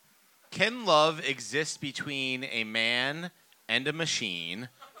Can love exist between a man and a machine?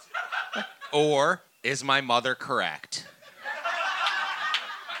 Or is my mother correct?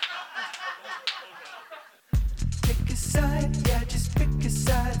 Pick a side, yeah, just pick a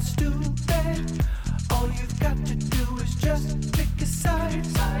side, stupid. All you've got to do is just pick a side.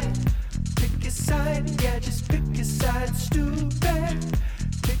 Pick a side, yeah, just pick a side, stupid.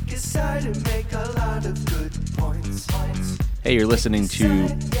 Pick a side and make a lot of good points. Hey, you're listening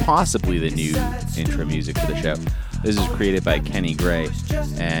to possibly the new intro music for the show. This is created by Kenny Gray,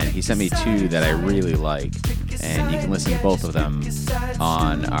 and he sent me two that I really like, and you can listen to both of them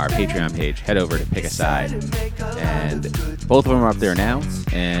on our Patreon page. Head over to Pick a Side, and both of them are up there now,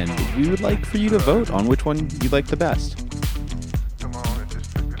 and we would like for you to vote on which one you like the best. Come on and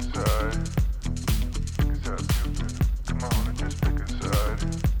just pick a side. Pick a side, stupid. Come on and just pick a side.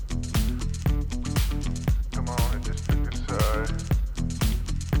 Come on and just pick a side.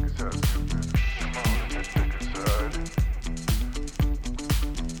 Pick a side, stupid. Come on and just pick a side.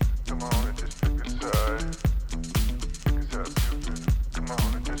 Come on and just pick a side. Pick a side, stupid. Come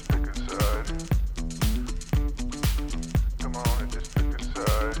on and just pick a side. Come on and just pick a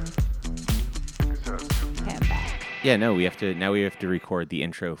side. Pick a side, stupid. Okay, I'm back. Yeah, no, we have to record the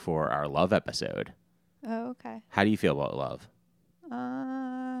intro for our love episode. Oh, okay. How do you feel about love?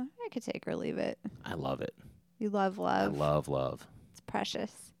 I could take or leave it. I love it. You love love. I love love. It's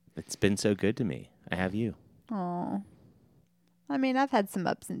precious. It's been so good to me. I have you. Oh. I mean, I've had some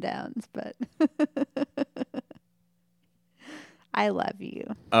ups and downs, but I love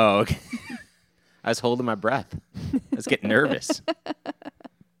you. Oh, okay. I was holding my breath. I was getting nervous.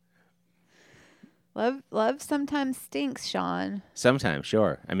 Love sometimes stinks, Sean. Sometimes,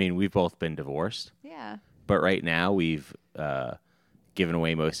 sure. I mean, we've both been divorced, Yeah. but right now we've given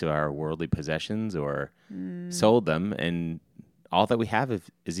away most of our worldly possessions or sold them, and all that we have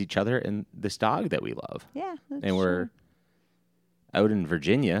is each other and this dog that we love. Yeah. That's And we're true. out in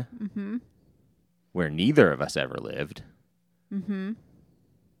Virginia, where neither of us ever lived.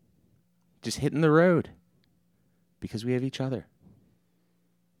 Just hitting the road because we have each other.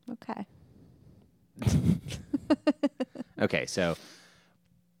 Okay. Okay, so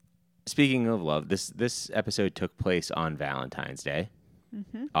speaking of love, this episode took place on Valentine's Day.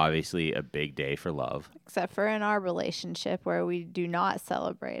 Obviously, a big day for love. Except for in our relationship where we do not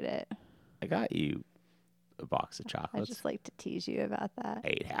celebrate it. I got you a box of I chocolates. just like to tease you about that. I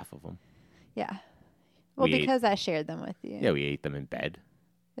ate half of them. Yeah. Well, We ate- because I shared them with you. Yeah, we ate them in bed.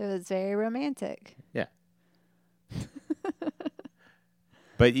 It was very romantic. Yeah.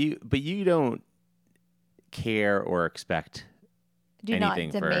 But you don't care or expect Do not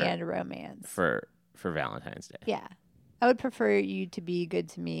anything for- demand romance. for Valentine's Day. Yeah. I would prefer you to be good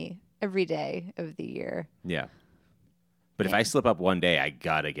to me every day of the year. Yeah. But if I slip up one day, I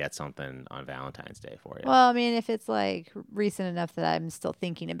gotta get something on Valentine's Day for you. Well, I mean, if it's like recent enough that I'm still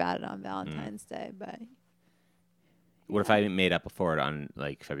thinking about it on Valentine's Day, but What if I made up for it on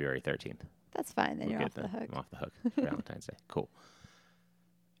like February 13th? that's fine. Then We're you're good off the then. hook. I'm off the hook for Valentine's Day. Cool.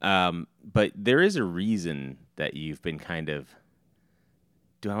 But there is a reason that you've been kind of,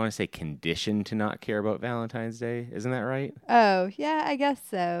 do I want to say conditioned to not care about Valentine's Day? Isn't that right? Oh, yeah, I guess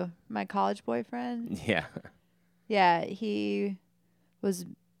so. My college boyfriend. Yeah. Yeah, he was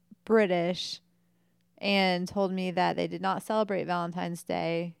British and told me that they did not celebrate Valentine's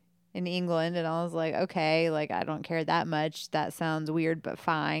Day in England. And I was like, okay, like, I don't care that much. That sounds weird, but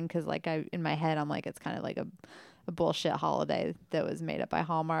fine. Because, like, in my head, I'm like, it's kind of like a bullshit holiday that was made up by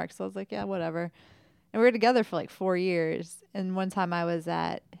Hallmark. So I was like, yeah, whatever. And we were together for like 4 years. And one time I was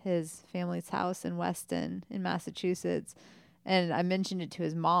at his family's house in Weston in Massachusetts. And I mentioned it to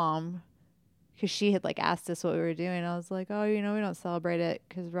his mom because she had like asked us what we were doing. I was like, oh, we don't celebrate it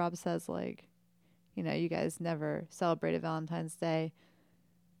because Rob says like, you guys never celebrated Valentine's Day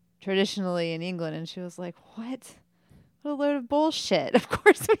traditionally in England. And she was like, what? What a load of bullshit. Of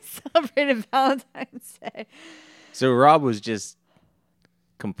course we celebrated Valentine's Day. So Rob was just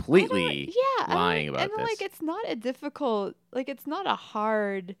completely Yeah, lying about and this. like it's not a difficult, like it's not a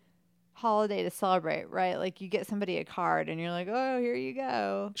hard holiday to celebrate, right? Like you get somebody a card and you're like, oh, here you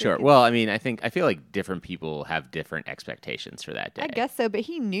go. Sure. Like, Well, I mean, I feel like different people have different expectations for that day. I guess so, but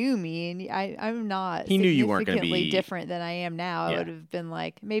he knew me, and I'm not. He knew you weren't gonna significantly be- different than I am now. I Yeah. would have been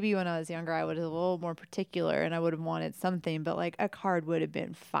like, maybe when I was younger, I would have been a little more particular, and I would have wanted something, but like a card would have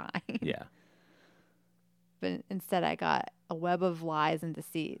been fine. Yeah. But instead, I got a web of lies and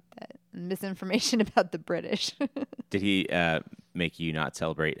deceit, and misinformation about the British. Did he make you not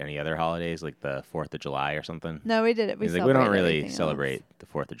celebrate any other holidays, like the 4th of July or something? No, we did it. He's like, we don't celebrated really everything else." celebrate the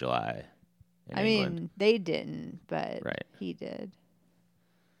 4th of July in I England. mean, they didn't, but Right. he did.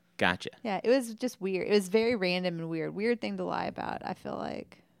 Gotcha. Yeah, it was just weird. It was very random and weird. Weird thing to lie about, I feel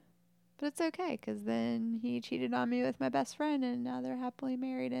like. But it's okay, because then he cheated on me with my best friend, and now they're happily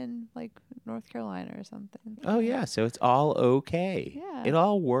married in, like, North Carolina or something. Oh, yeah. So it's all okay. Yeah. It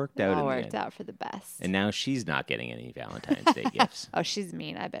all worked It out all in the worked end. out for the best. And now she's not getting any Valentine's Day gifts. Oh, she's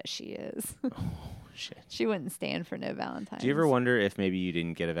mean. I bet she is. Oh, shit. She wouldn't stand for no Valentine's. Do you ever wonder if maybe you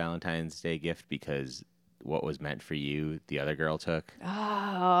didn't get a Valentine's Day gift because what was meant for you, the other girl took?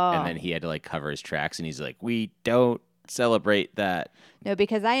 Oh. And then he had to, like, cover his tracks, and he's like, we don't celebrate that. No,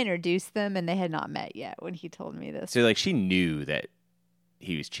 because I introduced them, and they had not met yet when he told me this. So, like, she knew that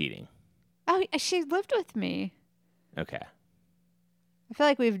he was cheating. Oh, she lived with me. Okay. I feel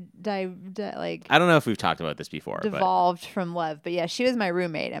like we've I don't know if we've talked about this before, devolved from love. But yeah, she was my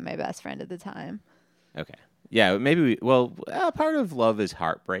roommate and my best friend at the time. but okay. Yeah, maybe part of love is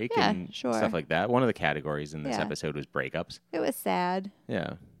heartbreak Yeah, and sure. stuff like that. One of the categories in this Yeah. episode was breakups. It was sad.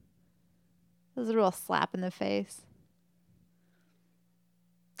 Yeah. It was a real slap in the face.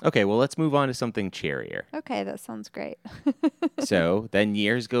 Okay, well, let's move on to something cheerier. Okay, that sounds great. So then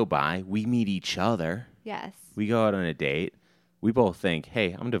years go by. We meet each other. Yes. We go out on a date. We both think,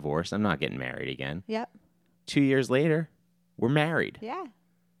 hey, I'm divorced. I'm not getting married again. Yep. 2 years later, we're married. Yeah.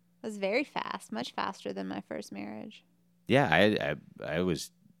 It was very fast, much faster than my first marriage. Yeah, I was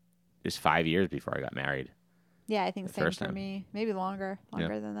just 5 years before I got married. Yeah, I think The same first for time. me. Maybe longer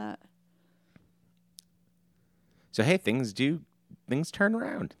than that. So hey, things turn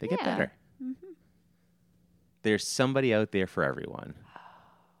around. They get Yeah. better. There's somebody out there for everyone. I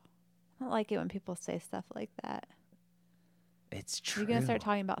don't like it when people say stuff like that. It's true. You're going to start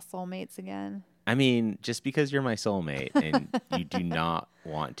talking about soulmates again. I mean, just because you're my soulmate and you do not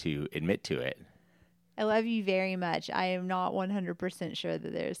want to admit to it. I love you very much. I am not 100% sure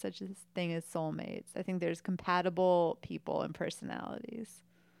that there's such a thing as soulmates. I think there's compatible people and personalities.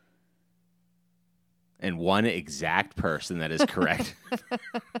 And one exact person that is correct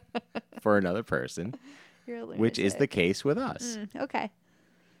for another person, You're a which is the lunatic. case with us. Okay.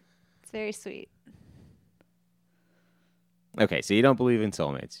 It's very sweet. Okay, so you don't believe in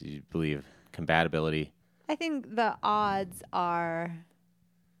soulmates. You believe compatibility. I think the odds are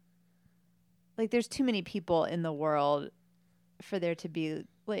like there's too many people in the world for there to be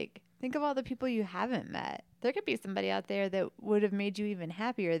like think of all the people you haven't met. There could be somebody out there that would have made you even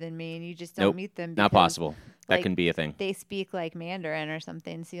happier than me and you just don't Nope, meet them Not because possible. That like, can be a thing. they speak like Mandarin or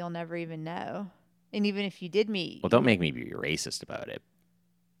something, so you'll never even know. And even if you did meet Well, don't make me be racist about it.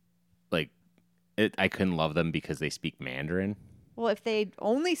 Like, I couldn't love them because they speak Mandarin. well, if they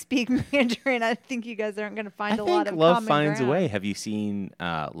only speak Mandarin, I think you guys aren't going to find I a think lot of love common finds ground. a way. Have you seen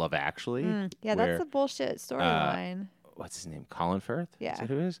Love Actually? Yeah, where, that's a bullshit storyline. what's his name? Colin Firth? Yeah. Is that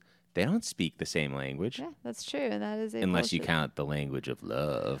who it is? They don't speak the same language Yeah, that's true. And that is a unless you bullshit- count the language of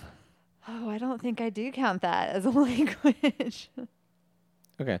love. Oh, I don't think I do count that as a language.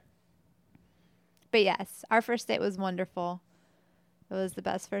 Okay. But yes, our first date was wonderful. It was the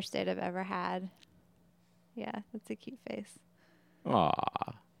best first date I've ever had. Yeah, that's a cute face.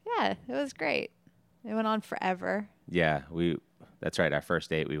 Aw. Yeah, it was great. It went on forever. Yeah, that's right. Our first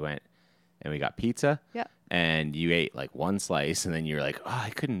date, we went and we got pizza. Yep. And you ate like one slice, and then you were like, "Oh, I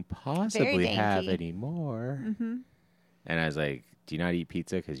couldn't possibly have dainty. any more." Mm-hmm. And I was like, "Do you not eat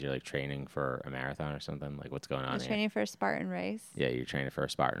pizza because you're like training for a marathon or something? Like, what's going I on was here?" training for a Spartan race. Yeah, you're training for a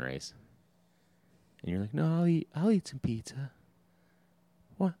Spartan race. And you're like, "No, I'll eat some pizza.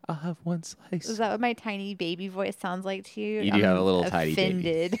 I'll have one slice." Is that what my tiny baby voice sounds like to you? You do have a I'm little tiny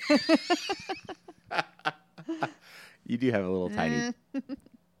baby. offended. You do have a little tiny,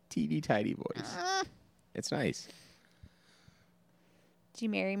 teeny tiny voice. It's nice. Did you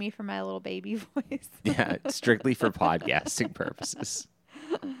marry me for my little baby voice? Yeah, strictly for podcasting purposes.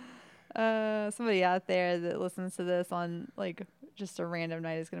 Somebody out there that listens to this on like just a random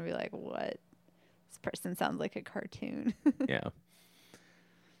night is gonna be like, "What? This person sounds like a cartoon." Yeah.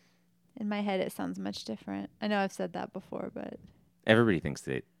 In my head, it sounds much different. I know I've said that before, but Everybody thinks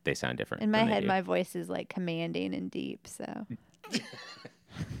they sound different. in my than they head, do. my voice is like commanding and deep. So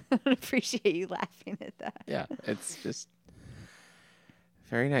I don't appreciate you laughing at that. Yeah, it's just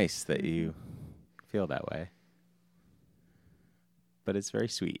very nice that you feel that way. But it's very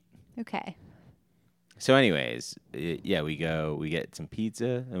sweet. Okay. So anyways, yeah, we get some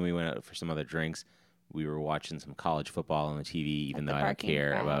pizza and we went out for some other drinks. We were watching some college football on the TV, even the though I don't Barking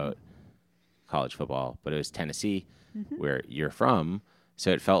care Crowd. about college football. But it was Tennessee, Mm-hmm. where you're from, so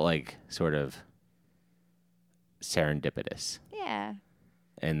it felt like sort of serendipitous. Yeah.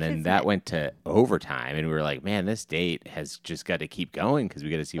 And then Kismet. that went to overtime, and we were like, man, this date has just got to keep going because we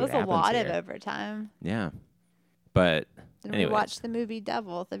got to see It what was a happens lot here. of overtime. Yeah. But Then anyways, we watched the movie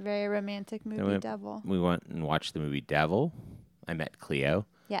Devil, the very romantic movie we- Devil. we went and watched the movie Devil. I met Cleo,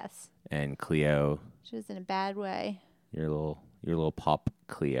 Yes. and Cleo, She was in a bad way. your little pup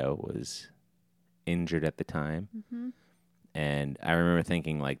Cleo, was injured at the time. Mm-hmm. And I remember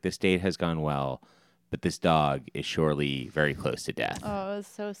thinking, like, this date has gone well, but this dog is surely very close to death. Oh, it was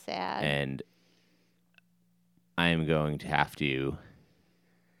so sad. And I am going to have to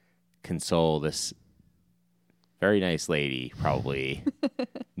console this very nice lady probably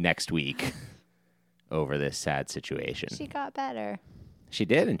next week over this sad situation. She got better. She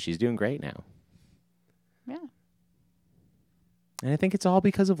did, and she's doing great now. Yeah. And I think it's all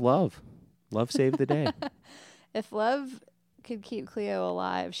because of love. Love saved the day. If love could keep Cleo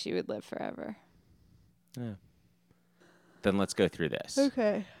alive, she would live forever. Yeah. Then let's go through this.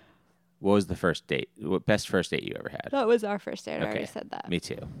 Okay. What was the first date? What best first date you ever had? That was our first date. I already Okay. said that. Me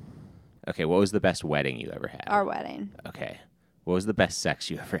too. Okay, what was the best wedding you ever had? Our wedding. Okay. What was the best sex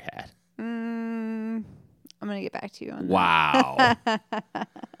you ever had? I'm going to get back to you on Wow. that.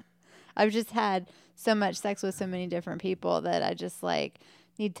 I've just had so much sex with so many different people that I just like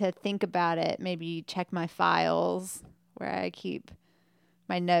need to think about it. Maybe check my files where I keep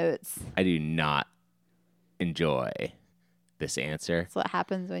my notes. I do not enjoy this answer. That's what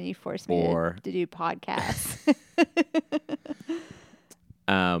happens when you force me Or- to do podcasts.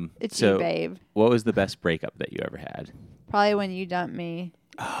 It's So you, babe. what was the best breakup that you ever had? Probably when you dumped me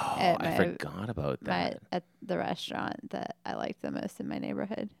Oh, At I my- forgot about that. at the restaurant that I liked the most in my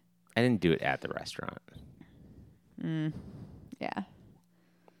neighborhood. I didn't do it at the restaurant. Yeah.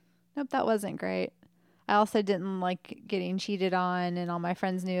 Nope, that wasn't great. I also didn't like getting cheated on, and all my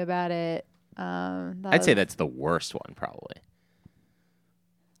friends knew about it. I'd say that's the worst one, probably.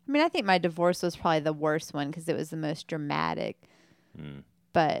 I mean, I think my divorce was probably the worst one because it was the most dramatic.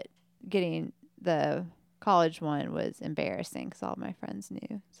 But getting the college one was embarrassing because all my friends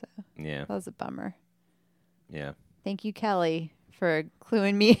knew. So Yeah, that was a bummer. yeah. Thank you, Kelly, for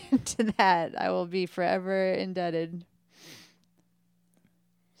cluing me into that. I will be forever indebted.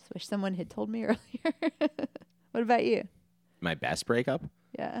 Just wish someone had told me earlier. What about you? My best breakup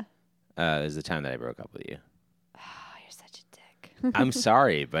Yeah. is the time that I broke up with you. Oh, you're such a dick. I'm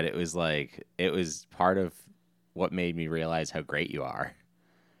sorry, but it was part of what made me realize how great you are.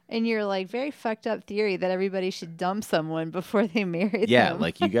 And your like very fucked up theory that everybody should dump someone before they marry Yeah, them.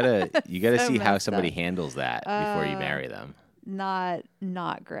 like you gotta So see how messed somebody up. handles that before you marry them.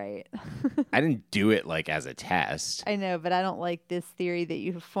 not great. I didn't do it like as a test. I know, but I don't like this theory that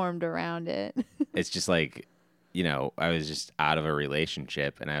you formed around it. It's just like, I was just out of a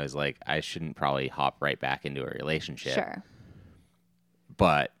relationship and I was like, I shouldn't probably hop right back into a relationship. Sure.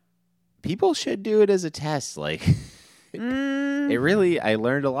 But people should do it as a test. Like, I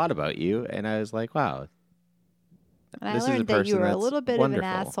learned a lot about you and I was like, wow. And This I is a learned that you person were a that's little bit wonderful.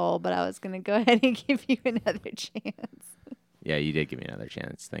 of an asshole, but I was going to go ahead and give you another chance. Yeah, you did give me another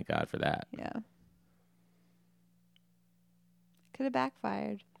chance. Thank God for that. Yeah. Could have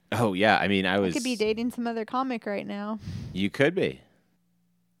backfired. Oh, yeah. I mean, I could be dating some other comic right now. You could be.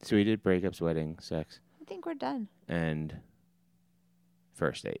 So we did breakups, wedding, sex, I think we're done. and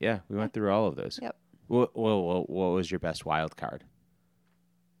first date. Yeah, we went through all of those. Yep. What was your best wild card?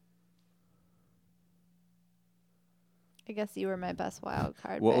 I guess you were my best wild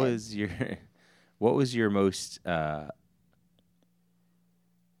card. What babe. was your most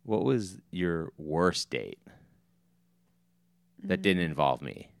what was your worst date that didn't involve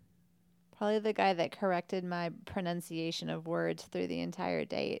me? Probably the guy that corrected my pronunciation of words through the entire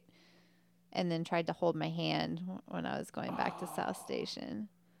date and then tried to hold my hand when I was going back to South Station.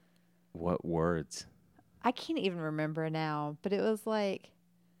 What words? I can't even remember now, but it was like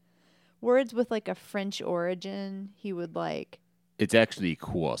words with like a French origin. He would like, It's actually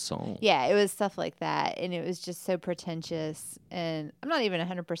croissant. yeah, it was stuff like that. And it was just so pretentious. And I'm not even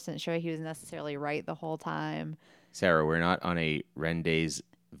 100% sure he was necessarily right the whole time. Sarah, we're not on a rendezvous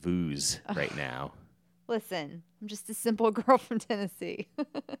right now. Listen, I'm just a simple girl from Tennessee.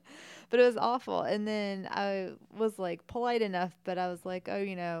 But it was awful. And then I was like polite enough, but I was like,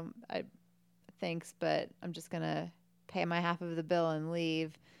 oh, thanks, but I'm just going to pay my half of the bill and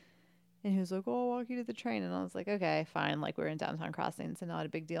leave. And he was like, oh, I'll walk you to the train. And I was like, okay, fine. Like, we were in downtown Crossing, so not a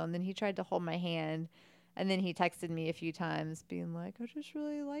big deal. And then he tried to hold my hand. And then he texted me a few times being like, I just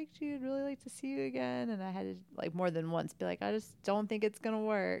really liked you. I'd really like to see you again. And I had to, like, more than once be like, I just don't think it's going to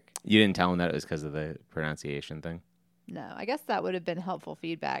work. You didn't tell him that it was because of the pronunciation thing? No, I guess that would have been helpful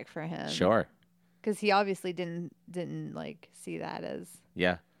feedback for him. Sure. Because he obviously didn't like see that as.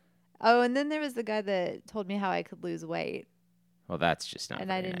 Yeah. Oh, and then there was the guy that told me how I could lose weight. Well, that's just not And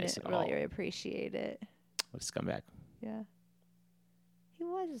very I didn't nice at all. really appreciate it. What a scumbag. Yeah. He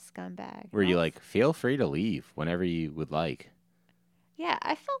was a scumbag. Were you I was- like, feel free to leave whenever you would like? Yeah,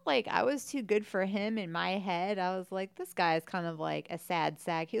 I felt like I was too good for him in my head. I was like, this guy is kind of like a sad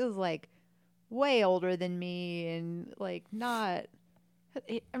sack. He was like way older than me and like not.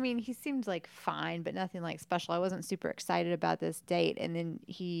 I mean, he seemed like fine, but nothing like special. I wasn't super excited about this date. And then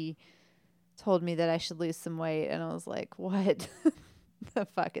he told me that I should lose some weight. And I was like, what the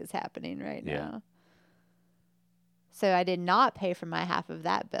fuck is happening right Yeah. now? So I did not pay for my half of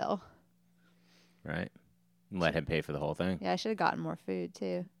that bill. Right? And let him pay for the whole thing. Yeah, I should have gotten more food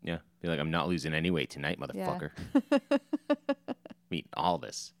too. Yeah. Be like, I'm not losing any weight tonight, Yeah. motherfucker. I'm eating all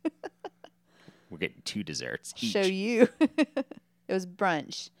this. We're getting 2 desserts each. Show you. It was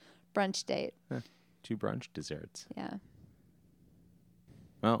brunch date. 2 brunch desserts. Yeah.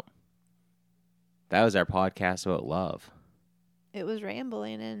 Well, that was our podcast about love. It was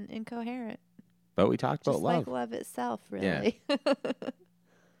rambling and incoherent. But we talked Just about like love. love itself, Yeah. really.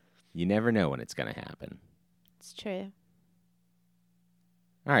 You never know when it's going to happen. It's true.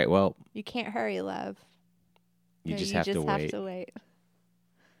 All right, well, You can't hurry love. you No, just have to wait. wait.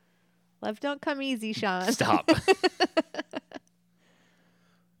 Love don't come easy, Sean. Stop.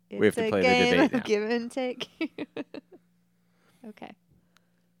 It's We have to a play the game debate of now. give and take. Okay. I'm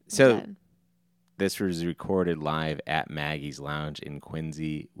So done. this was recorded live at Maggie's Lounge in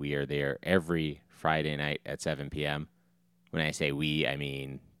Quincy. We are there every Friday night at 7 p.m. When I say we, I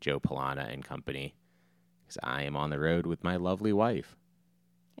mean Joe Polana and company. Because I am on the road with my lovely wife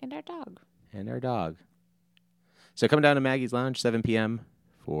And our dog. and our dog. So come down to Maggie's Lounge, 7 p.m.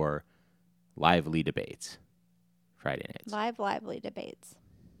 for lively debates. Friday nights. Lively debates.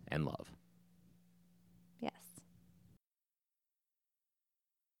 And love. Yes.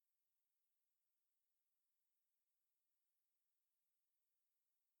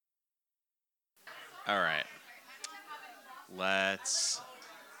 All right. Let's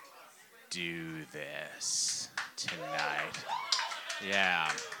do this tonight. Yeah.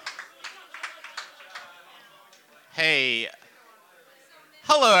 Hey.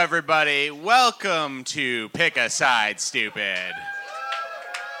 Hello, everybody. Welcome to Pick a Side, Stupid.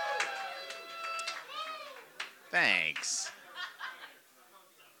 Thanks.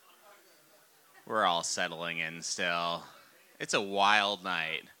 We're all settling in still. It's a wild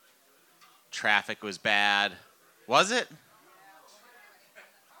night. Traffic was bad. Was it?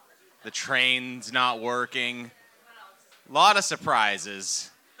 The train's not working. A lot of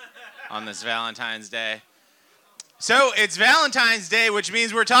surprises on this Valentine's Day. So it's Valentine's Day, which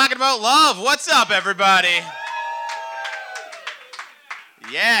means we're talking about love. What's up, everybody?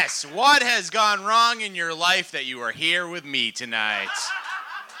 Yes, what has gone wrong in your life that you are here with me tonight?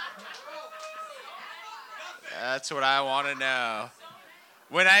 That's what I want to know.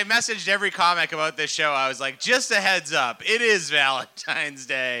 When I messaged every comic about this show, I was like, just a heads up, it is Valentine's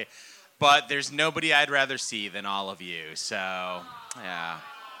Day, but there's nobody I'd rather see than all of you, so, yeah.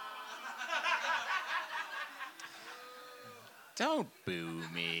 Don't boo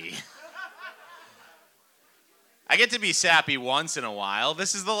me. I get to be sappy once in a while.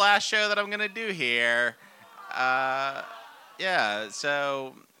 This is the last show that I'm going to do here. Yeah,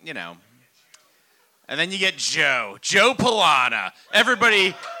 so, you know. And then you get Joe Polana.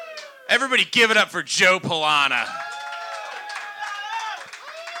 Everybody give it up for Joe Polana.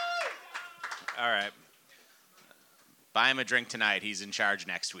 All right. Buy him a drink tonight. He's in charge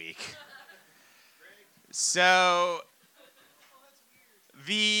next week. So,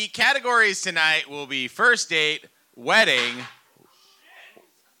 the categories tonight will be first date, wedding.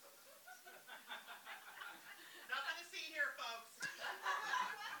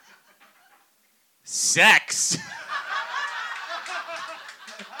 Sex.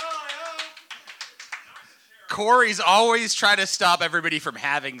 Corey's always trying to stop everybody from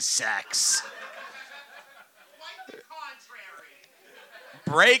having sex.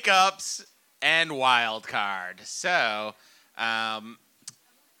 Breakups and wild card. So,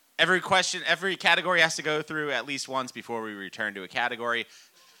 every category has to go through at least once before we return to a category.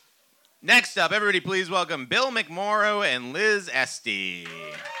 Next up, everybody please welcome Bill McMorrow and Liz Esty.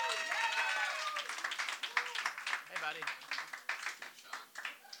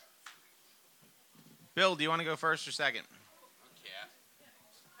 Bill, do you want to go first or second?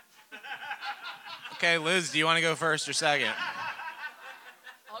 Okay, Liz, do you want to go first or second?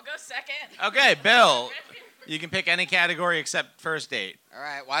 I'll go second. Okay, Bill, you can pick any category except first date. All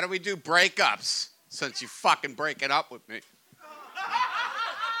right, why don't we do breakups since you fucking breaking up with me?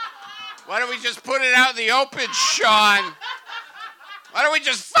 Why don't we just put it out in the open, Sean? Why don't we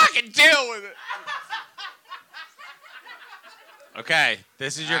just fucking deal with it? Okay,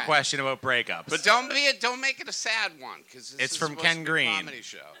 this is your All right. question about breakups. But don't make it a sad one, because It's from Ken Green. Comedy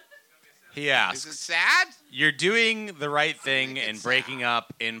show. He Is it asks, sad? you're doing the right thing Make it and sad. breaking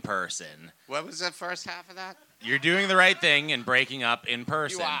up in person. What was the first half of that? You're doing the right thing and breaking up in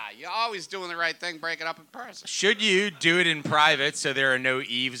person. You are. You're always doing the right thing, breaking up in person. Should you do it in private so there are no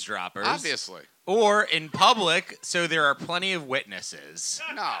eavesdroppers? Obviously. Or in public so there are plenty of witnesses?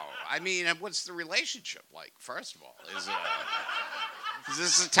 No. I mean, what's the relationship like, first of all? Is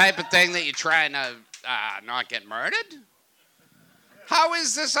this the type of thing that you're trying to not get murdered? How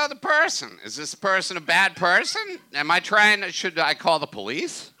is this other person? Is this person a bad person? Should I call the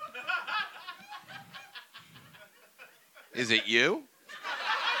police? Is it you?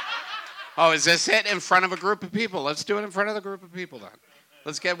 Oh, is this it in front of a group of people? Let's do it in front of the group of people then.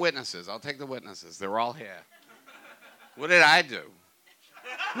 Let's get witnesses. I'll take the witnesses. They're all here. What did I do?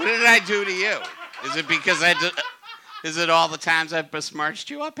 What did I do to you? Is it because is it all the times I've besmirched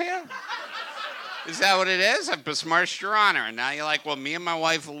you up here? Is that what it is? I've besmirched your honor, and now you're like, well, me and my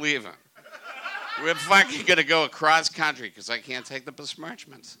wife are leaving. We're fucking gonna go across country because I can't take the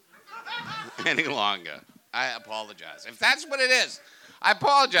besmirchments any longer. I apologize. If that's what it is, I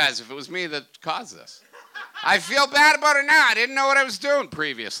apologize if it was me that caused this. I feel bad about it now. I didn't know what I was doing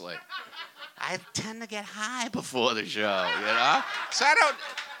previously. I tend to get high before the show, you know? So I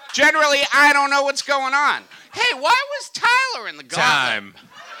don't know what's going on. Hey, why was Tyler in the gauntlet? Time.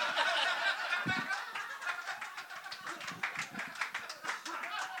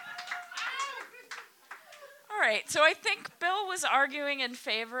 All right, so I think Bill was arguing in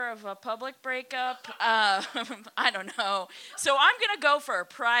favor of a public breakup. I don't know. So I'm going to go for a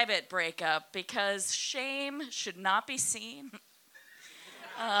private breakup because shame should not be seen.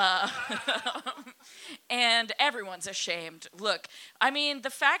 And everyone's ashamed. Look, I mean, the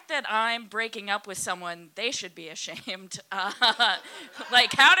fact that I'm breaking up with someone, they should be ashamed.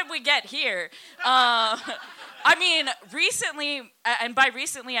 Like, how did we get here? I mean, recently, and by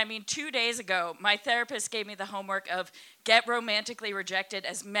recently, I mean 2 days ago, my therapist gave me the homework of get romantically rejected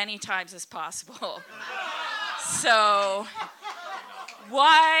as many times as possible. So,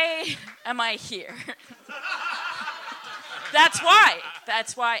 why am I here? That's why,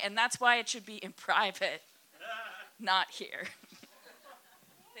 and that's why it should be in private, not here.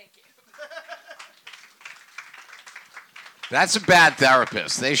 Thank you. That's a bad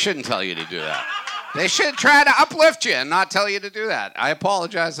therapist. They shouldn't tell you to do that. They should try to uplift you and not tell you to do that. I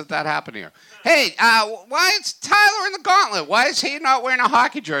apologize that happened here. Hey, why is Tyler in the gauntlet? Why is he not wearing a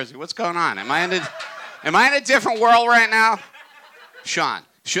hockey jersey? What's going on? Am I in a different world right now? Sean.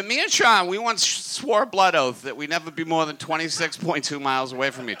 Me and Sean, we once swore a blood oath that we'd never be more than 26.2 miles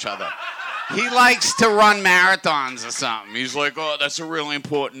away from each other. He likes to run marathons or something. He's like, oh, that's a really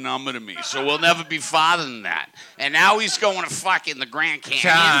important number to me, so we'll never be farther than that. And now he's going to fucking the Grand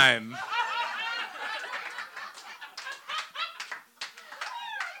Canyon. Time.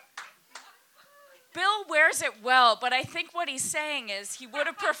 Bill wears it well, but I think what he's saying is he would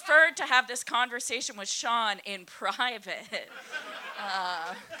have preferred to have this conversation with Sean in private.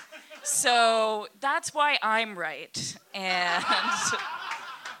 So that's why I'm right. And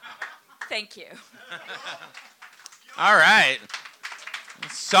thank you. All right.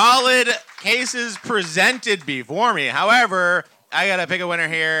 Solid cases presented before me. However, I got to pick a winner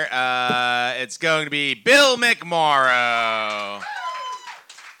here. It's going to be Bill McMorrow.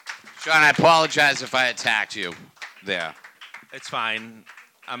 Sean, I apologize if I attacked you there. It's fine.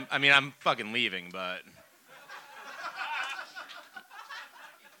 I'm fucking leaving, but...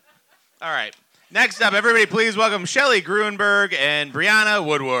 All right. Next up, everybody please welcome Shelley Gruenberg and Brianna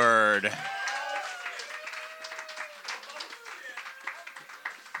Woodward.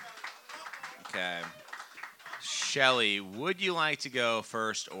 Okay. Shelley, would you like to go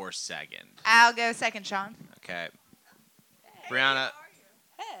first or second? I'll go second, Sean. Okay. Brianna,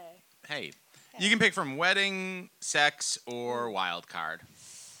 hey. You can pick from wedding, sex, or wild card.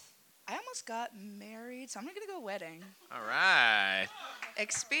 I almost got married, so I'm going to go wedding. All right.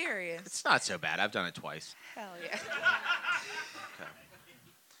 Experience. It's not so bad. I've done it twice. Hell yeah. Okay.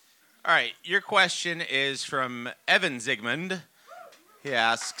 All right. Your question is from Evan Zygmunt. He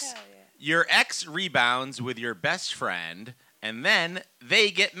asks, Hell yeah. your ex rebounds with your best friend, and then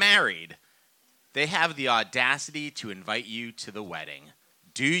they get married. They have the audacity to invite you to the wedding.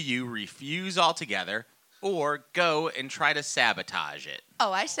 Do you refuse altogether or go and try to sabotage it?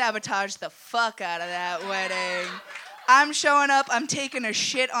 Oh, I sabotaged the fuck out of that wedding. I'm showing up. I'm taking a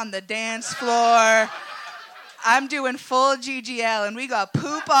shit on the dance floor. I'm doing full GGL, and we got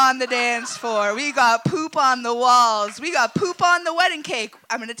poop on the dance floor. We got poop on the walls. We got poop on the wedding cake.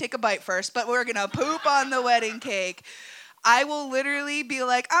 I'm going to take a bite first, but we're going to poop on the wedding cake. I will literally be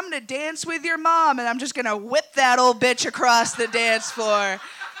like, I'm going to dance with your mom, and I'm just going to whip that old bitch across the dance floor.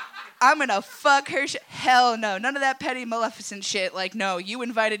 I'm going to fuck her shit. Hell no. None of that petty Maleficent shit. Like, no, you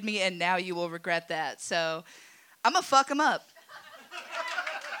invited me, and now you will regret that. So I'm going to fuck him up.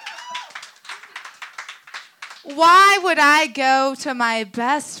 Why would I go to my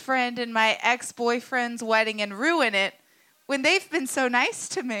best friend and my ex-boyfriend's wedding and ruin it when they've been so nice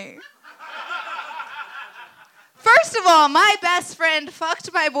to me? First of all, my best friend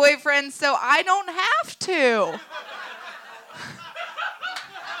fucked my boyfriend, so I don't have to.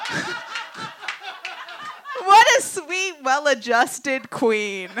 What a sweet, well-adjusted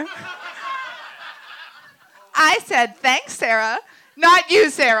queen. I said, thanks, Sarah. Not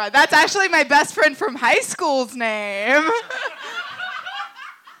you, Sarah. That's actually my best friend from high school's name.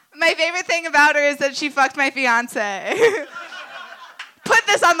 My favorite thing about her is that she fucked my fiance. Put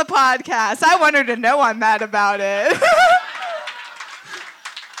this on the podcast. I want her to know I'm mad about it.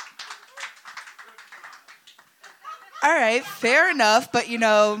 All right, fair enough, but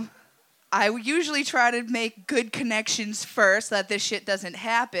I usually try to make good connections first so that this shit doesn't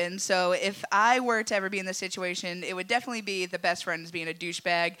happen. So if I were to ever be in this situation, it would definitely be the best friends being a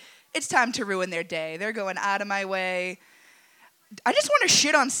douchebag. It's time to ruin their day. They're going out of my way. I just want to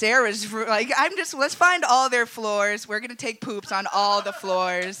shit on Sarah's. Let's find all their floors. We're going to take poops on all the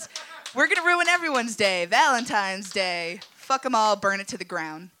floors. We're going to ruin everyone's day. Valentine's Day. Fuck them all, burn it to the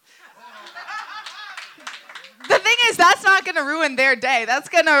ground. The thing is, that's not going to ruin their day. That's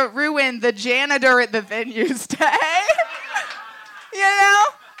going to ruin the janitor at the venue's day.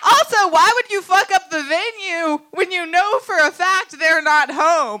 Also, why would you fuck up the venue when you know for a fact they're not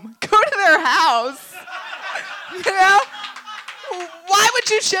home? Go to their house. Why would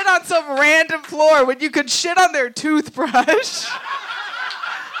you shit on some random floor when you could shit on their toothbrush?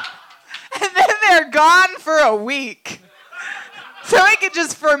 And then they're gone for a week. So it could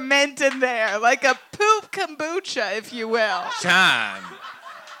just ferment in there, like a poop kombucha, if you will. Time.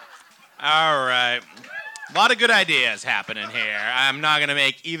 All right. A lot of good ideas happening here. I'm not going to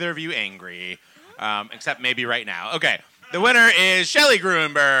make either of you angry, except maybe right now. Okay. The winner is Shelley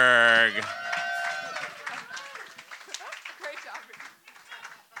Gruenberg.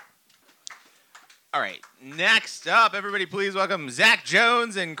 All right, next up, everybody please welcome Zach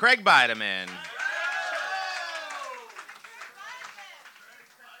Jones and Craig Bideman.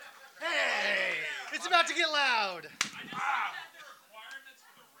 Hey, it's about to get loud. Requirements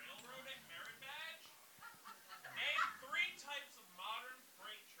for the railroading merit badge? Name 3 types of modern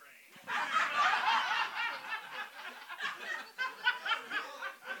freight train.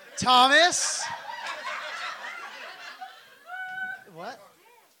 Thomas. What?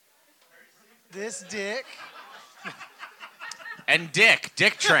 This Dick. And Dick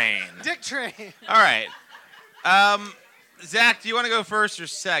Train. Dick Train. All right. Zach, do you want to go first or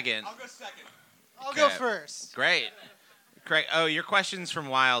second? I'll go second. I'll go first. Great. Craig, your question's from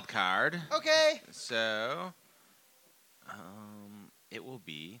Wildcard. Okay. So, it will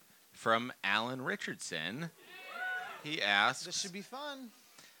be from Alan Richardson. He asks, This should be fun.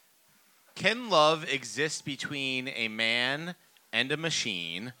 can love exist between a man and a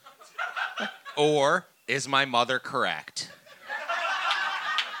machine? Or is my mother correct?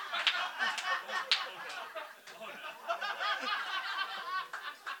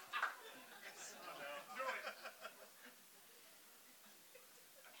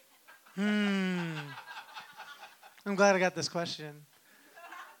 I'm glad I got this question.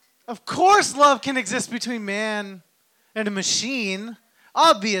 Of course love can exist between man and a machine,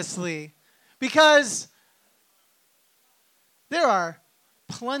 obviously, because there are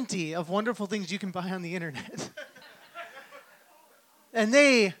plenty of wonderful things you can buy on the internet. And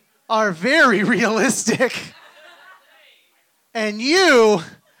they are very realistic. And you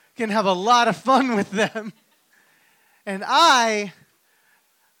can have a lot of fun with them. And I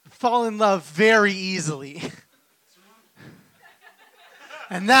fall in love very easily.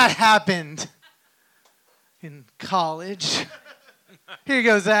 And that happened in college. Here you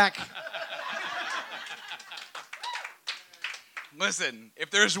go, Zach. Listen,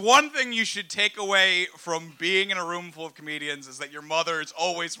 if there's one thing you should take away from being in a room full of comedians is that your mother is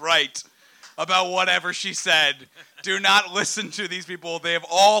always right about whatever she said. Do not listen to these people. They have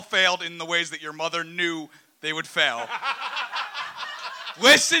all failed in the ways that your mother knew they would fail.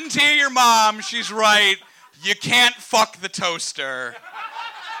 Listen to your mom. She's right. You can't fuck the toaster.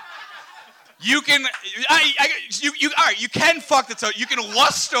 You can, all right, you can fuck the toaster. You can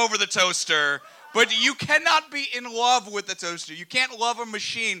lust over the toaster, But you cannot be in love with the toaster. You can't love a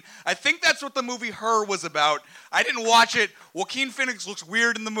machine. I think that's what the movie Her was about. I didn't watch it. Joaquin Phoenix looks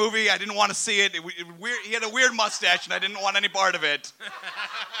weird in the movie. I didn't want to see it. Weird. He had a weird mustache, and I didn't want any part of it.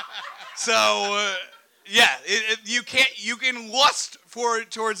 So, you can lust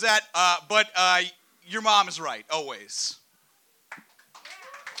towards that, but your mom is right, always.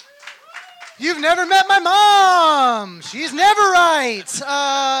 You've never met my mom. She's never right.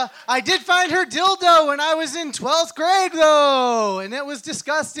 I did find her dildo when I was in 12th grade, though, and it was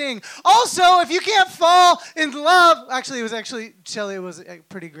disgusting. Also, if you can't fall in love, Shelly was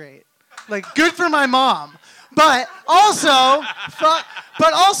pretty great. Like, good for my mom. But also,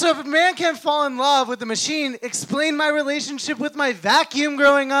 if a man can't fall in love with the machine, explain my relationship with my vacuum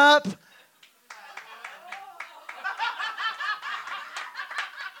growing up.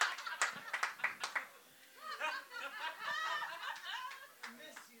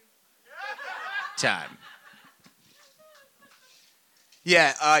 Time.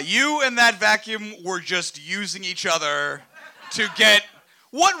 Yeah, you and that vacuum were just using each other to get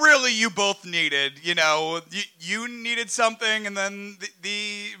what really you both needed. You know, you needed something, and then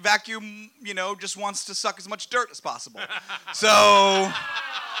the vacuum, just wants to suck as much dirt as possible. So,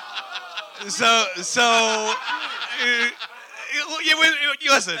 listen.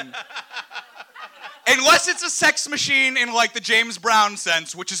 Unless it's a sex machine in like the James Brown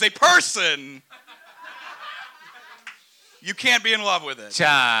sense, which is a person, you can't be in love with it.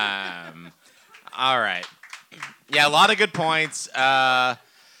 Time. All right. Yeah, a lot of good points. It's a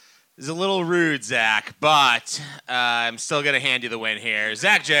little rude, Zach, but I'm still going to hand you the win here.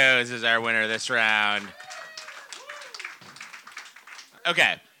 Zach Jones is our winner this round.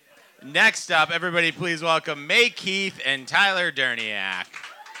 Okay. Next up, everybody please welcome May Keith and Tyler Derniak.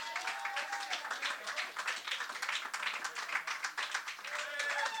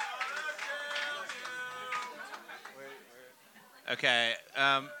 Okay,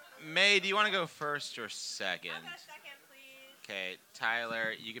 May, do you want to go first or second? I'll go second, please. Okay,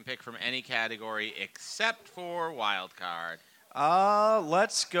 Tyler, you can pick from any category except for wild card.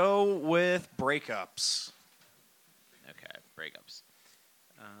 Let's go with breakups. Okay, breakups.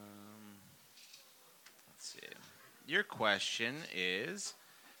 Let's see. Your question is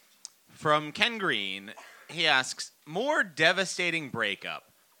from Ken Green. He asks, more devastating breakup,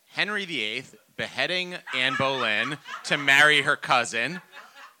 Henry VIII beheading Anne Boleyn to marry her cousin,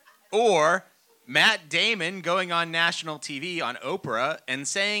 or Matt Damon going on national TV on Oprah and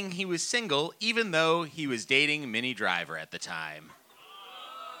saying he was single even though he was dating Minnie Driver at the time.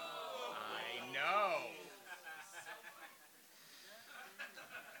 I know.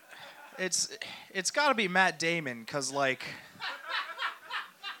 It's got to be Matt Damon, because like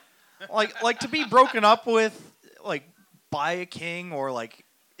to be broken up with, like, by a king or like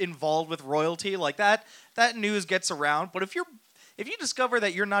involved with royalty, like that news gets around. But if you discover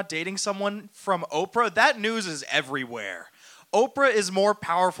that you're not dating someone from Oprah, that news is everywhere. Oprah is more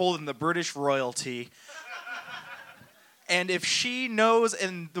powerful than the British royalty. And if she knows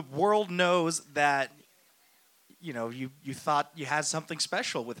and the world knows that, you thought you had something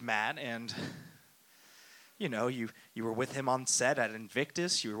special with Matt, and you were with him on set at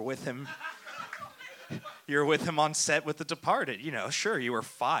Invictus, you were with him on set with The Departed. Sure, you were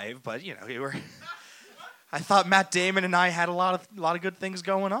 5, but you were. I thought Matt Damon and I had a lot of good things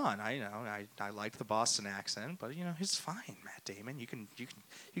going on. I liked the Boston accent, but he's fine, Matt Damon. You can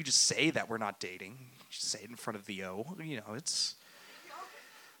just say that we're not dating. Just say it in front of the O. It's.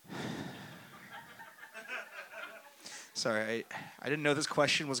 Sorry, I didn't know this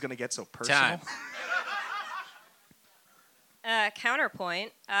question was going to get so personal. Time.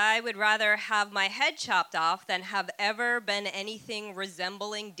 Counterpoint, I would rather have my head chopped off than have ever been anything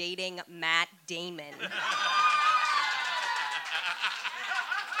resembling dating Matt Damon.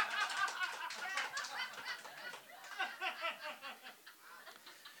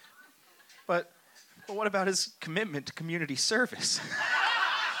 But what about his commitment to community service?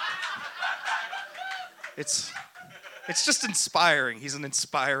 It's just inspiring. He's an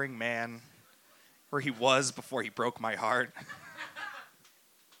inspiring man. Or he was before he broke my heart.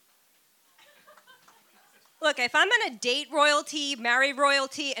 Look, if I'm gonna date royalty, marry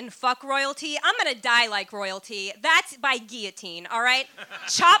royalty, and fuck royalty, I'm gonna die like royalty. That's by guillotine, all right?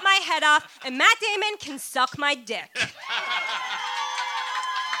 Chop my head off, and Matt Damon can suck my dick. All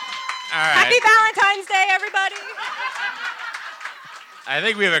right. Happy Valentine's Day, everybody. I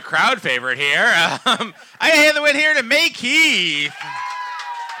think we have a crowd favorite here. I hand the win here to May Keith.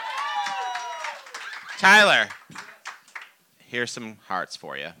 Tyler, here's some hearts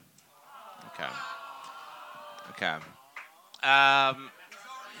for you. Okay.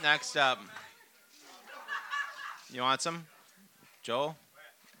 Next up, You want some? Joel?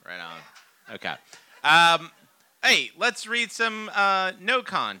 Right on. Okay. Hey, let's read some no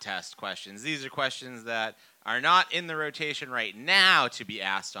contest questions. These are questions that are not in the rotation right now to be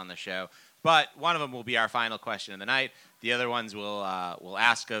asked on the show, but one of them will be our final question of the night. The other ones we'll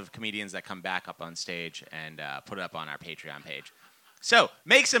ask of comedians that come back up on stage and put it up on our Patreon page. So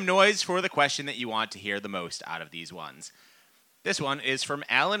make some noise for the question that you want to hear the most out of these ones. This one is from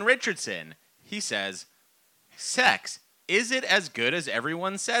Alan Richardson. He says, sex, is it as good as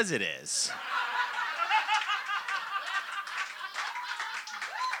everyone says it is?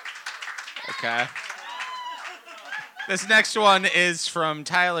 Okay. This next one is from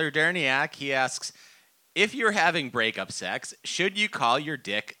Tyler Derniak. He asks, if you're having breakup sex, should you call your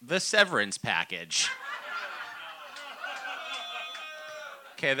dick the severance package?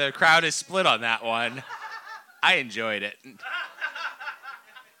 Okay, the crowd is split on that one. I enjoyed it.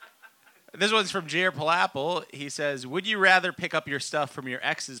 This one's from Jair Palapple. He says, would you rather pick up your stuff from your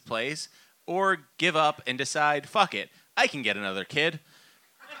ex's place or give up and decide, fuck it, I can get another kid?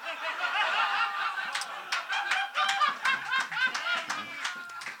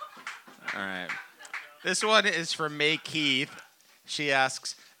 All right. This one is from May Keith. She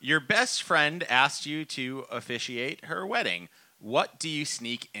asks, your best friend asked you to officiate her wedding. What do you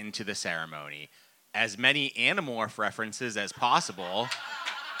sneak into the ceremony? As many Animorph references as possible,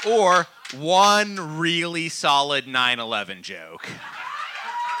 or one really solid 9/11 joke?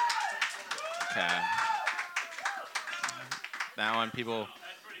 Okay. That one people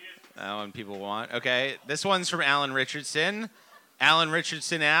want. Okay. This one's from Alan Richardson. Alan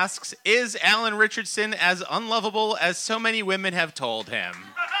Richardson asks, is Alan Richardson as unlovable as so many women have told him?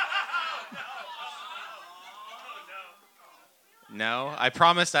 No? I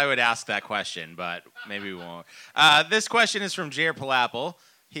promised I would ask that question, but maybe we won't. This question is from Jair Palapple.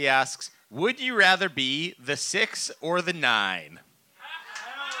 He asks, would you rather be the 6 or the 9?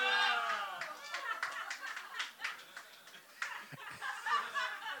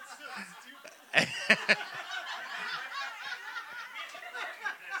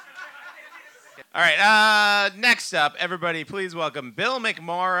 All right, next up, everybody, please welcome Bill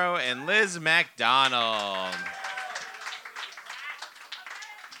McMorrow and Liz McDonald.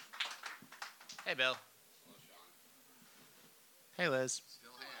 Hey, Bill. Hey, Liz.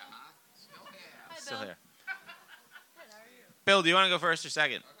 Still here, huh? Still here. Still here. Bill, do you want to go first or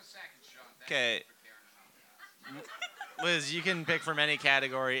second? I'll go second, Sean. Okay. Liz, you can pick from any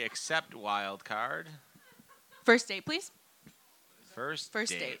category except wild card. First date, please. First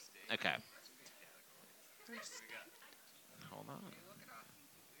First date. date. Okay. Hold on.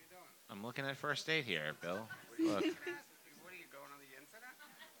 I'm looking at first date here, Bill. Look. What are you going on the internet?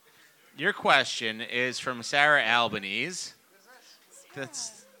 Your question is from Sarah Albanese.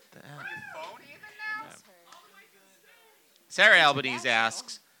 That's that. Sarah Albanese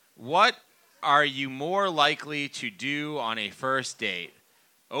asks, what are you more likely to do on a first date?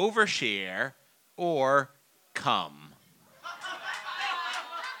 Overshare or come?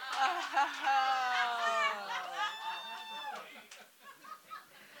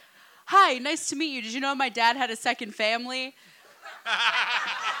 Hi, nice to meet you. Did you know my dad had a second family?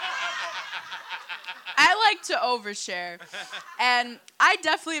 I like to overshare. And I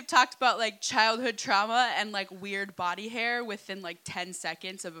definitely have talked about like childhood trauma and like weird body hair within like 10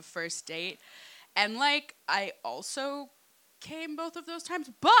 seconds of a first date. And like I also came both of those times,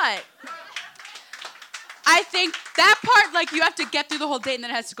 but I think that part, like, you have to get through the whole date and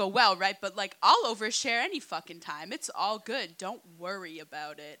then it has to go well, right? But, like, I'll overshare any fucking time. It's all good. Don't worry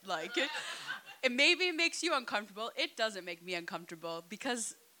about it. Like, it maybe makes you uncomfortable. It doesn't make me uncomfortable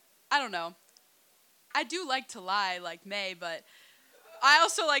because, I don't know. I do like to lie, like May, but I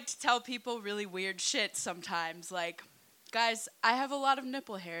also like to tell people really weird shit sometimes. Like, guys, I have a lot of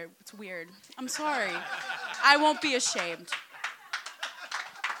nipple hair. It's weird. I'm sorry. I won't be ashamed.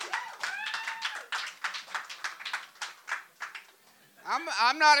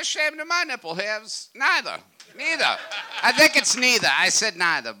 I'm not ashamed of my nipple hairs. Neither. I think it's neither. I said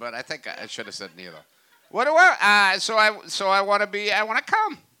neither, but I think I should have said neither. What do I? So I want to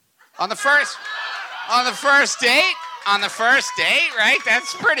come on the first date. On the first date, right?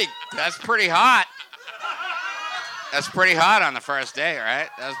 That's pretty hot. That's pretty hot on the first date, right?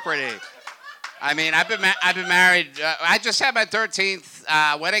 That's pretty. I mean, I've been married. I just had my 13th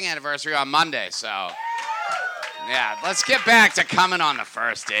wedding anniversary on Monday, so. Yeah, let's get back to coming on the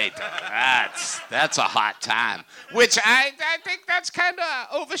first date. That's a hot time, which I think that's kind of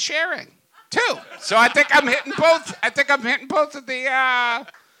oversharing too. So I think I'm hitting both. I think I'm hitting both of the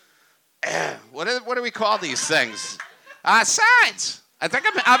what do we call these things? Sides. I think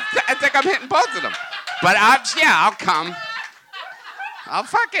I'm hitting both of them. But I'll come.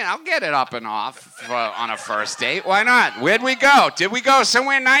 I'll get it up and off on a first date. Why not? Where'd we go? Did we go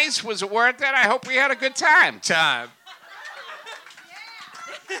somewhere nice? Was it worth it? I hope we had a good time.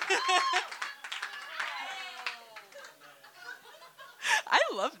 I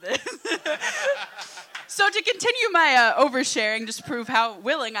love this. So to continue my oversharing, just to prove how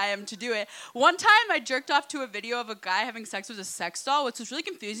willing I am to do it, one time I jerked off to a video of a guy having sex with a sex doll, which was really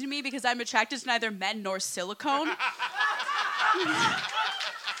confusing to me because I'm attracted to neither men nor silicone.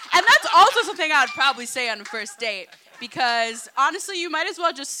 And that's also something I would probably say on a first date. Because honestly, you might as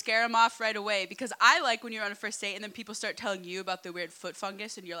well just scare them off right away. Because I like when you're on a first date and then people start telling you about the weird foot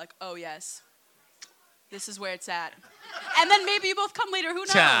fungus and you're like, oh yes, this is where it's at. And then maybe you both come later, who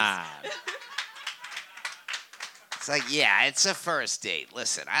knows? It's like, yeah, it's a first date.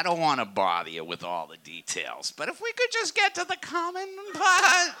 Listen, I don't want to bother you with all the details, but if we could just get to the common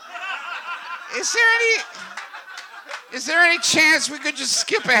part, is there any chance we could just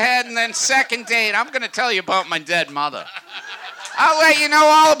skip ahead and then second date, I'm going to tell you about my dead mother. I'll let you know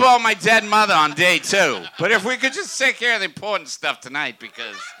all about my dead mother on day 2. But if we could just take care of the important stuff tonight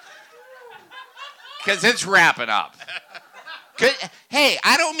because it's wrapping up. Hey,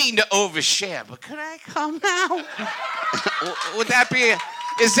 I don't mean to overshare, but could I come now? Would that be...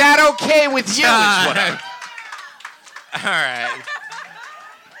 Is that okay with you? All right.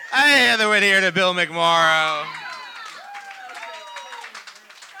 I hand the win here to Bill McMorrow.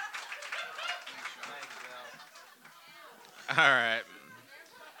 All right.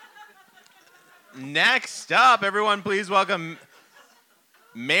 Next up, everyone, please welcome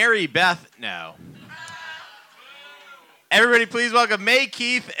Mary Beth. No. Everybody, please welcome May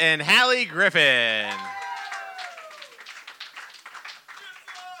Keith and Hallie Griffin.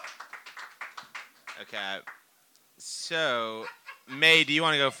 Okay. So, May, do you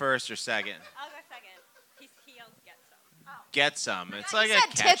want to go first or second? I'll go second. He yells, get some. Oh. Get some. It's like a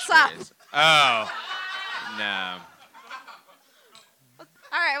said tits up. catchphrase. Oh. No.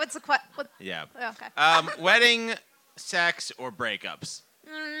 All right, what's the question? Yeah. Okay. Wedding, sex, or breakups?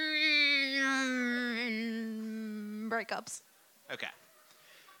 Breakups. Okay.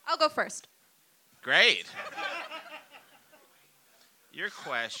 I'll go first. Great. Your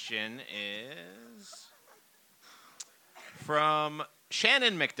question is from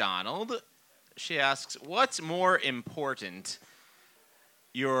Shannon McDonald. She asks, what's more important,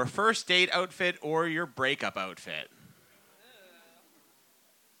 your first date outfit or your breakup outfit?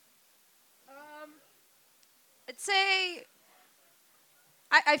 I'd say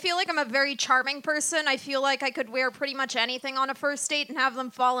I feel like I'm a very charming person. I feel like I could wear pretty much anything on a first date and have them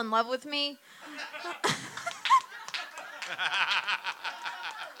fall in love with me.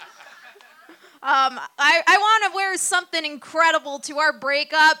 I want to wear something incredible to our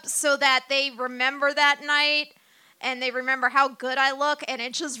breakup so that they remember that night and they remember how good I look and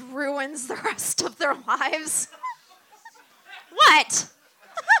it just ruins the rest of their lives. What?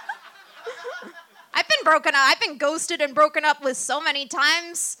 I've been broken up. I've been ghosted and broken up with so many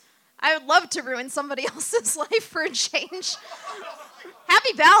times. I would love to ruin somebody else's life for a change.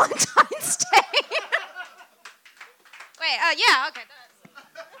 Happy Valentine's Day. Wait, yeah, okay.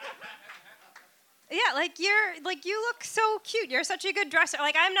 Yeah, you look so cute. You're such a good dresser.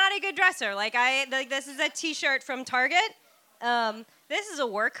 Like, I'm not a good dresser. This is a t-shirt from Target. This is a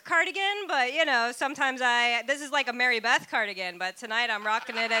work cardigan, but sometimes this is like a Mary Beth cardigan, but tonight I'm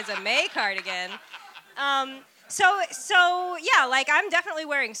rocking it as a May cardigan. So yeah, I'm definitely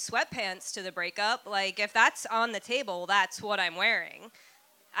wearing sweatpants to the breakup. If that's on the table, that's what I'm wearing.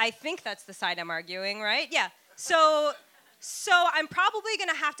 I think that's the side I'm arguing, right? Yeah. So I'm probably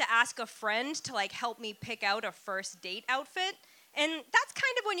gonna have to ask a friend to help me pick out a first date outfit. And that's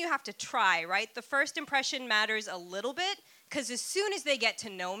kind of when you have to try, right? The first impression matters a little bit, because as soon as they get to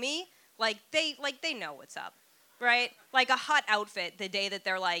know me, they know what's up, right? Like a hot outfit the day that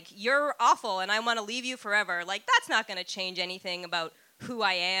they're like, you're awful and I want to leave you forever. That's not going to change anything about who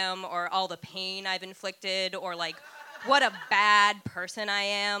I am or all the pain I've inflicted or what a bad person I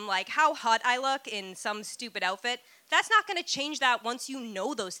am. How hot I look in some stupid outfit, that's not going to change that once you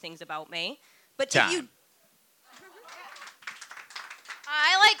know those things about me. But if you...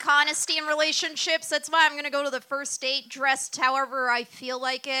 I like honesty in relationships. That's why I'm going to go to the first date dressed however I feel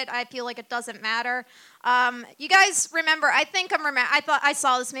like it. I feel like it doesn't matter. You guys remember, I thought I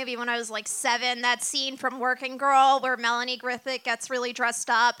saw this movie when I was 7, that scene from Working Girl where Melanie Griffith gets really dressed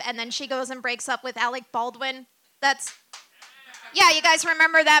up and then she goes and breaks up with Alec Baldwin. Yeah, you guys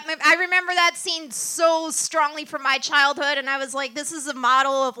remember that movie? I remember that scene so strongly from my childhood, and I was like, this is a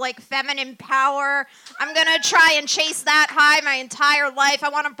model of like feminine power. I'm gonna try and chase that high my entire life. I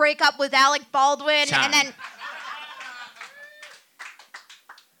want to break up with Alec Baldwin, and then.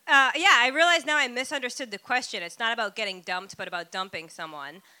 Yeah, I realize now I misunderstood the question. It's not about getting dumped, but about dumping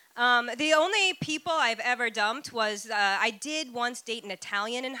someone. The only people I've ever dumped was I did once date an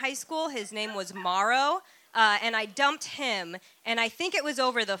Italian in high school. His name was Mauro. And I dumped him, and I think it was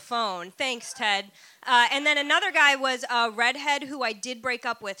over the phone. Thanks, Ted. And then another guy was a redhead who I did break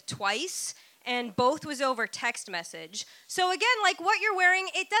up with twice, and both was over text message. So again, like what you're wearing,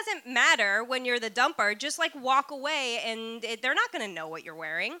 it doesn't matter when you're the dumper. Just like walk away, and they're not going to know what you're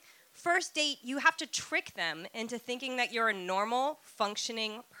wearing. First date, you have to trick them into thinking that you're a normal,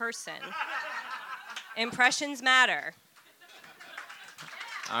 functioning person. Impressions matter.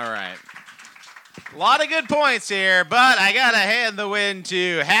 All right. A lot of good points here, but I gotta hand the win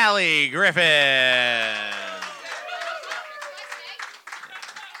to Hallie Griffin.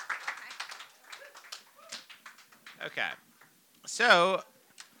 Okay. So,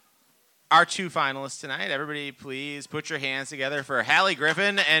 our two finalists tonight, everybody please put your hands together for Hallie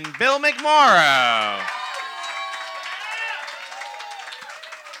Griffin and Bill McMorrow.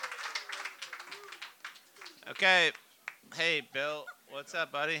 Okay. Hey, Bill. What's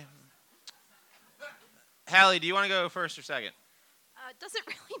up, buddy? Hallie, do you want to go first or second? Does it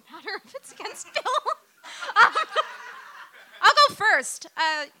really matter if it's against Bill? I'll go first.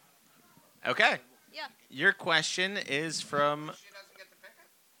 Okay. Yeah. Your question is from...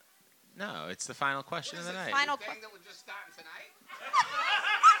 No, it's the final question of the night. Final question.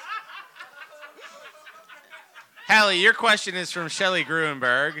 Hallie, your question is from Shelley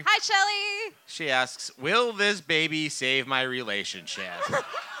Gruenberg. Hi, Shelley. She asks, will this baby save my relationship?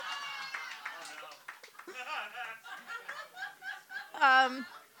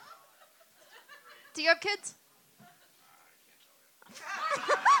 Do you have kids?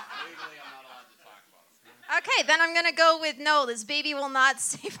 Okay, then I'm gonna go with no. This baby will not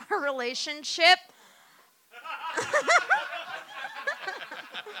save our relationship.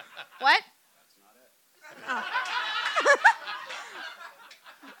 What? Oh.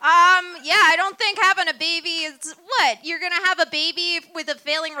 Yeah, I don't think having a baby is what? You're gonna have a baby with a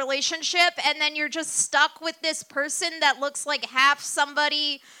failing relationship, and then you're just stuck with this person that looks like half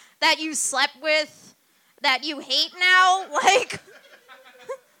somebody that you slept with that you hate now? Like,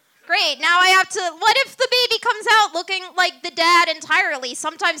 great, now I have to, what if the baby comes out looking like the dad entirely?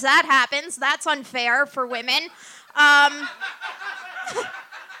 Sometimes that happens. That's unfair for women. Can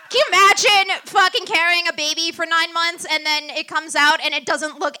you imagine fucking carrying a baby for 9 months and then it comes out and it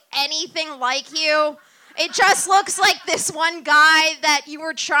doesn't look anything like you? It just looks like this one guy that you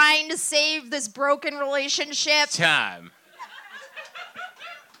were trying to save this broken relationship. Time.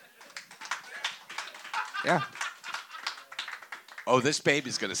 Yeah. Oh, this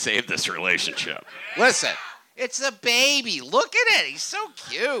baby's gonna save this relationship. Listen, it's a baby. Look at it. He's so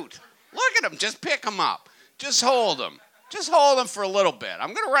cute. Look at him. Just pick him up. Just hold him. Just hold him for a little bit.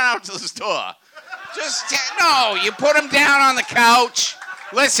 I'm gonna run out to the store. No, you put him down on the couch.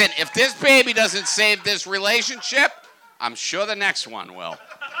 Listen, if this baby doesn't save this relationship, I'm sure the next one will.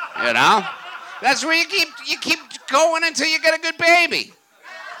 You know? That's where you keep going until you get a good baby.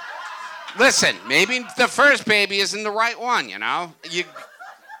 Listen, maybe the first baby isn't the right one, you know? You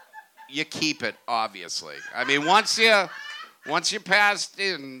keep it, obviously. I mean, once you pass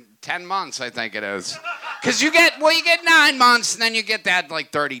in 10 months, I think it is. Because you get 9 months, and then you get that,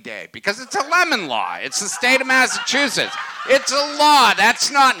 30-day. Because it's a lemon law. It's the state of Massachusetts. It's a law. That's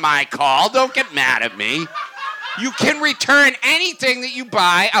not my call. Don't get mad at me. You can return anything that you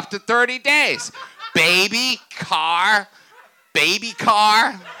buy up to 30 days. Baby car, bigger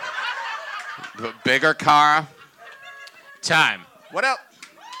car. Time. What else?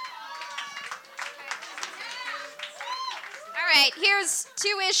 All right, here's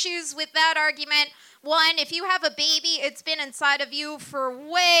 2 issues with that argument. One, if you have a baby, it's been inside of you for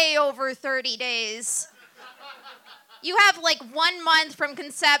way over 30 days. You have 1 month from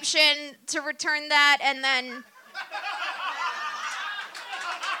conception to return that, and then...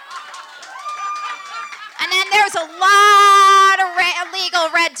 And then there's a lot of legal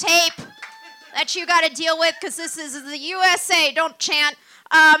red tape that you got to deal with, because this is the USA, don't chant.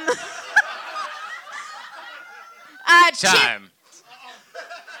 Time.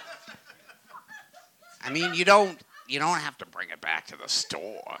 I mean, you don't have to bring it back to the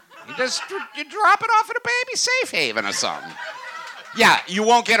store. You drop it off at a baby safe haven or something. Yeah, you're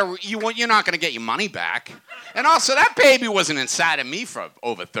not going to get your money back. And also, that baby wasn't inside of me for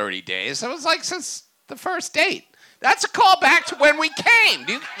over 30 days. It was since the first date. That's a callback to when we came.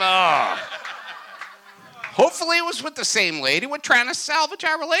 Hopefully it was with the same lady. We're trying to salvage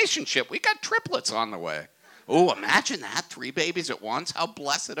our relationship. We got triplets on the way. Oh, imagine that. 3 babies at once. How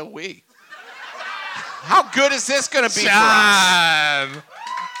blessed are we? How good is this going to be for us?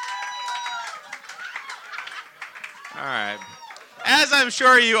 All right. As I'm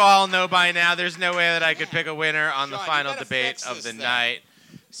sure you all know by now, there's no way that I could pick a winner on the final debate of the night.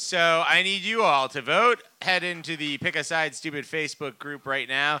 So I need you all to vote. Head into the Pick a Side Stupid Facebook group right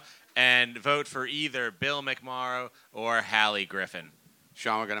now and vote for either Bill McMorrow or Hallie Griffin.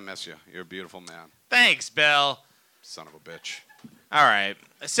 Sean, we're going to miss you. You're a beautiful man. Thanks, Bill. Son of a bitch. All right.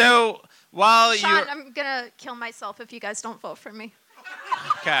 So while Sean, you're... I'm gonna kill myself if you guys don't vote for me.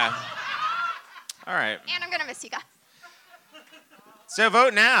 Okay. All right. And I'm gonna miss you guys. So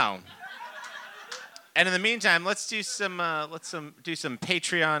vote now. And in the meantime, let's do some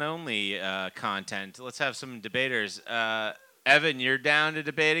Patreon only content. Let's have some debaters. Evan, you're down to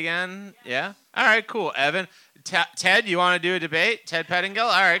debate again? Yeah? All right, cool. Evan. Ted, you want to do a debate? Ted Pettingill?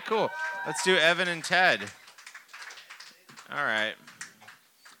 All right, cool. Let's do Evan and Ted. All right.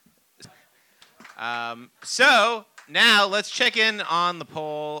 So now let's check in on the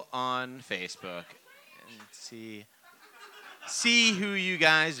poll on Facebook and see who you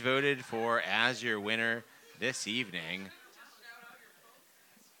guys voted for as your winner this evening.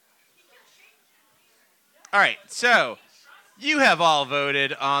 All right, so you have all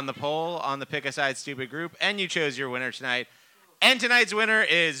voted on the poll on the Pick a Side Stupid group, and you chose your winner tonight. And tonight's winner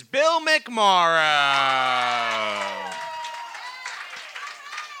is Bill McMorrow.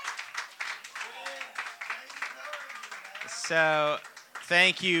 So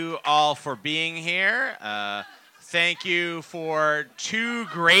thank you all for being here. Thank you for 2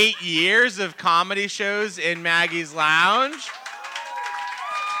 great years of comedy shows in Maggie's Lounge.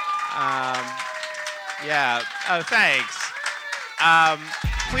 Yeah. Oh, thanks.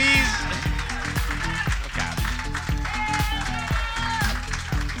 Please.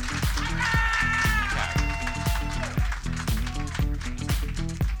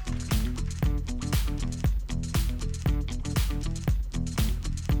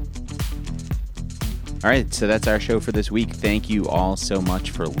 All right, so that's our show for this week. Thank you all so much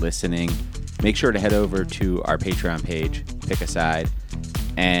for listening. Make sure to head over to our Patreon page, Pick a Side,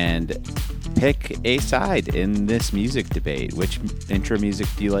 and pick a side in this music debate. Which intro music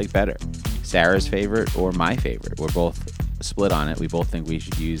do you like better? Sarah's favorite or my favorite? We're both split on it. We both think we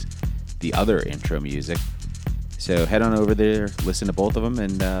should use the other intro music. So head on over there, listen to both of them,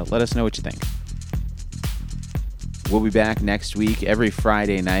 and let us know what you think. We'll be back next week, every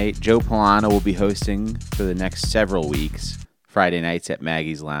Friday night. Joe Polano will be hosting for the next several weeks, Friday nights at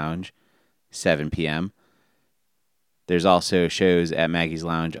Maggie's Lounge, 7 p.m. There's also shows at Maggie's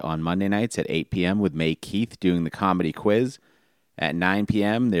Lounge on Monday nights at 8 p.m. with May Keith doing the comedy quiz. At 9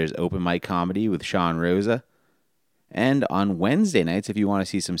 p.m., there's open mic comedy with Sean Rosa. And on Wednesday nights, if you want to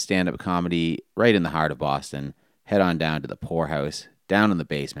see some stand-up comedy right in the heart of Boston, head on down to the Poorhouse, down in the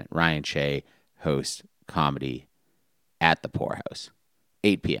basement. Ryan Shea hosts comedy at the Poorhouse,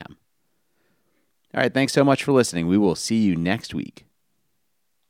 8 p.m. All right, thanks so much for listening. We will see you next week.